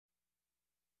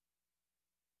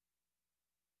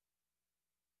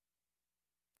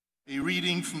A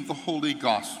reading from the Holy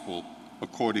Gospel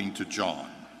according to John.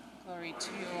 Glory to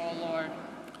you, O Lord.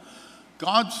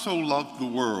 God so loved the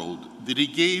world that he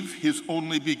gave his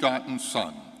only begotten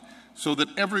Son, so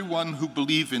that everyone who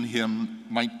believes in him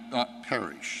might not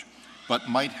perish, but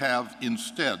might have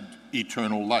instead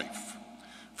eternal life.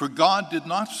 For God did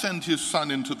not send his Son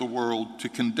into the world to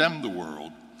condemn the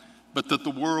world, but that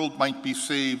the world might be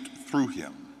saved through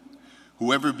him.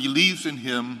 Whoever believes in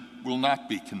him will not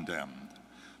be condemned.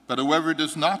 But whoever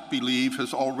does not believe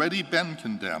has already been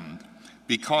condemned,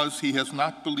 because he has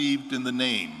not believed in the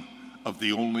name of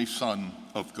the only Son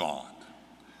of God.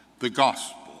 The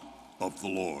Gospel of the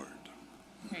Lord.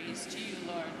 Praise to you,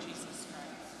 Lord Jesus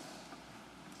Christ.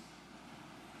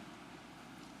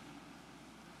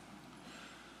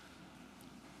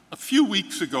 A few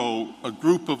weeks ago, a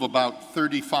group of about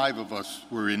 35 of us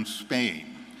were in Spain.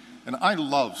 And I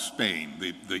love Spain,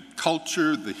 the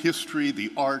culture, the history,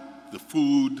 the art, the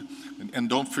food, and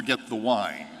don't forget the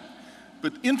wine.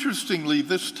 But interestingly,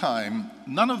 this time,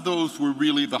 none of those were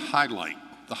really the highlight.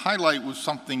 The highlight was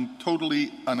something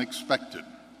totally unexpected.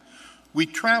 We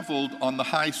traveled on the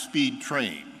high-speed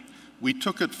train. We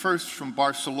took it first from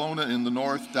Barcelona in the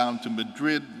north down to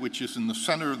Madrid, which is in the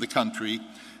center of the country,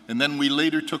 and then we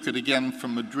later took it again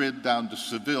from Madrid down to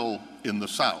Seville in the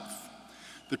south.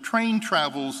 The train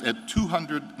travels at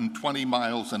 220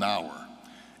 miles an hour,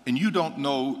 and you don't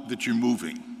know that you're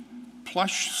moving.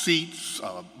 Plush seats,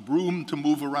 room to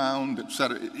move around,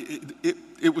 etc.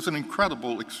 It was an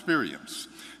incredible experience.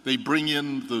 They bring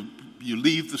in you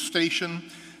leave the station,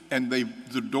 and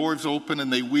the doors open,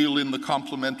 and they wheel in the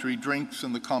complimentary drinks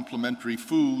and the complimentary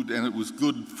food, and it was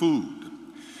good food.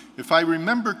 If I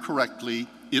remember correctly,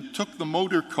 it took the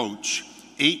motor coach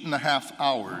 8.5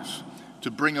 hours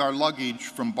to bring our luggage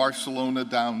from Barcelona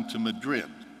down to Madrid.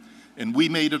 And we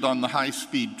made it on the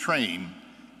high-speed train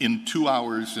in 2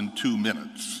 hours and 2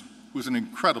 minutes. It was an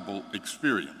incredible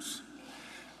experience.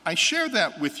 I share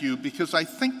that with you because I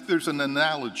think there's an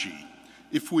analogy.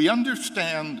 If we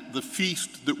understand the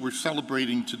feast that we're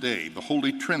celebrating today, the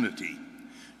Holy Trinity,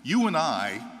 you and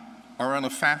I are on a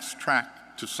fast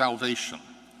track to salvation.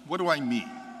 What do I mean?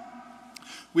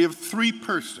 We have three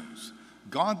persons.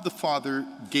 God the Father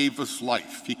gave us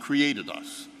life. He created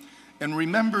us. And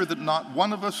remember that not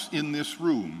one of us in this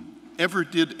room ever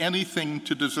did anything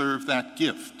to deserve that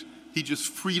gift. He just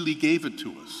freely gave it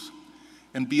to us.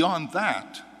 And beyond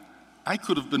that, I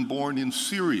could have been born in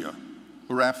Syria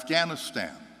or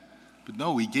Afghanistan. But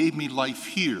no, he gave me life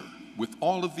here with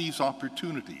all of these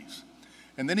opportunities.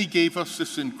 And then he gave us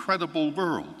this incredible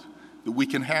world that we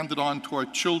can hand it on to our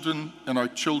children and our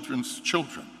children's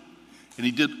children. And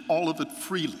he did all of it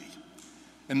freely.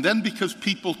 And then because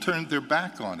people turned their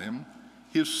back on him,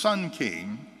 his Son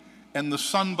came, and the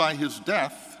Son by his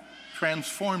death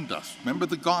transformed us. Remember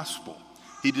the gospel.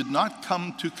 He did not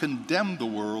come to condemn the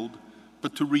world,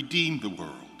 but to redeem the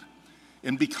world.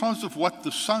 And because of what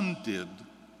the Son did,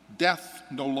 death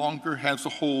no longer has a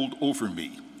hold over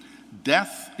me.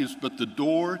 Death is but the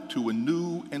door to a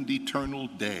new and eternal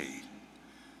day.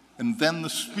 And then the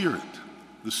Spirit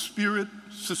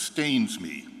sustains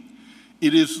me.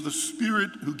 It is the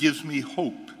Spirit who gives me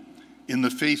hope in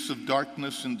the face of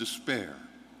darkness and despair.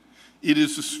 It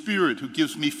is the Spirit who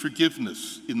gives me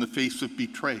forgiveness in the face of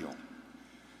betrayal.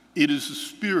 It is the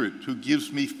Spirit who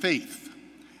gives me faith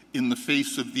in the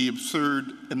face of the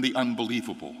absurd and the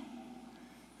unbelievable.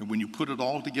 And when you put it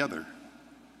all together,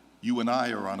 you and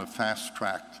I are on a fast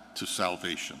track to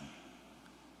salvation.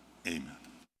 Amen.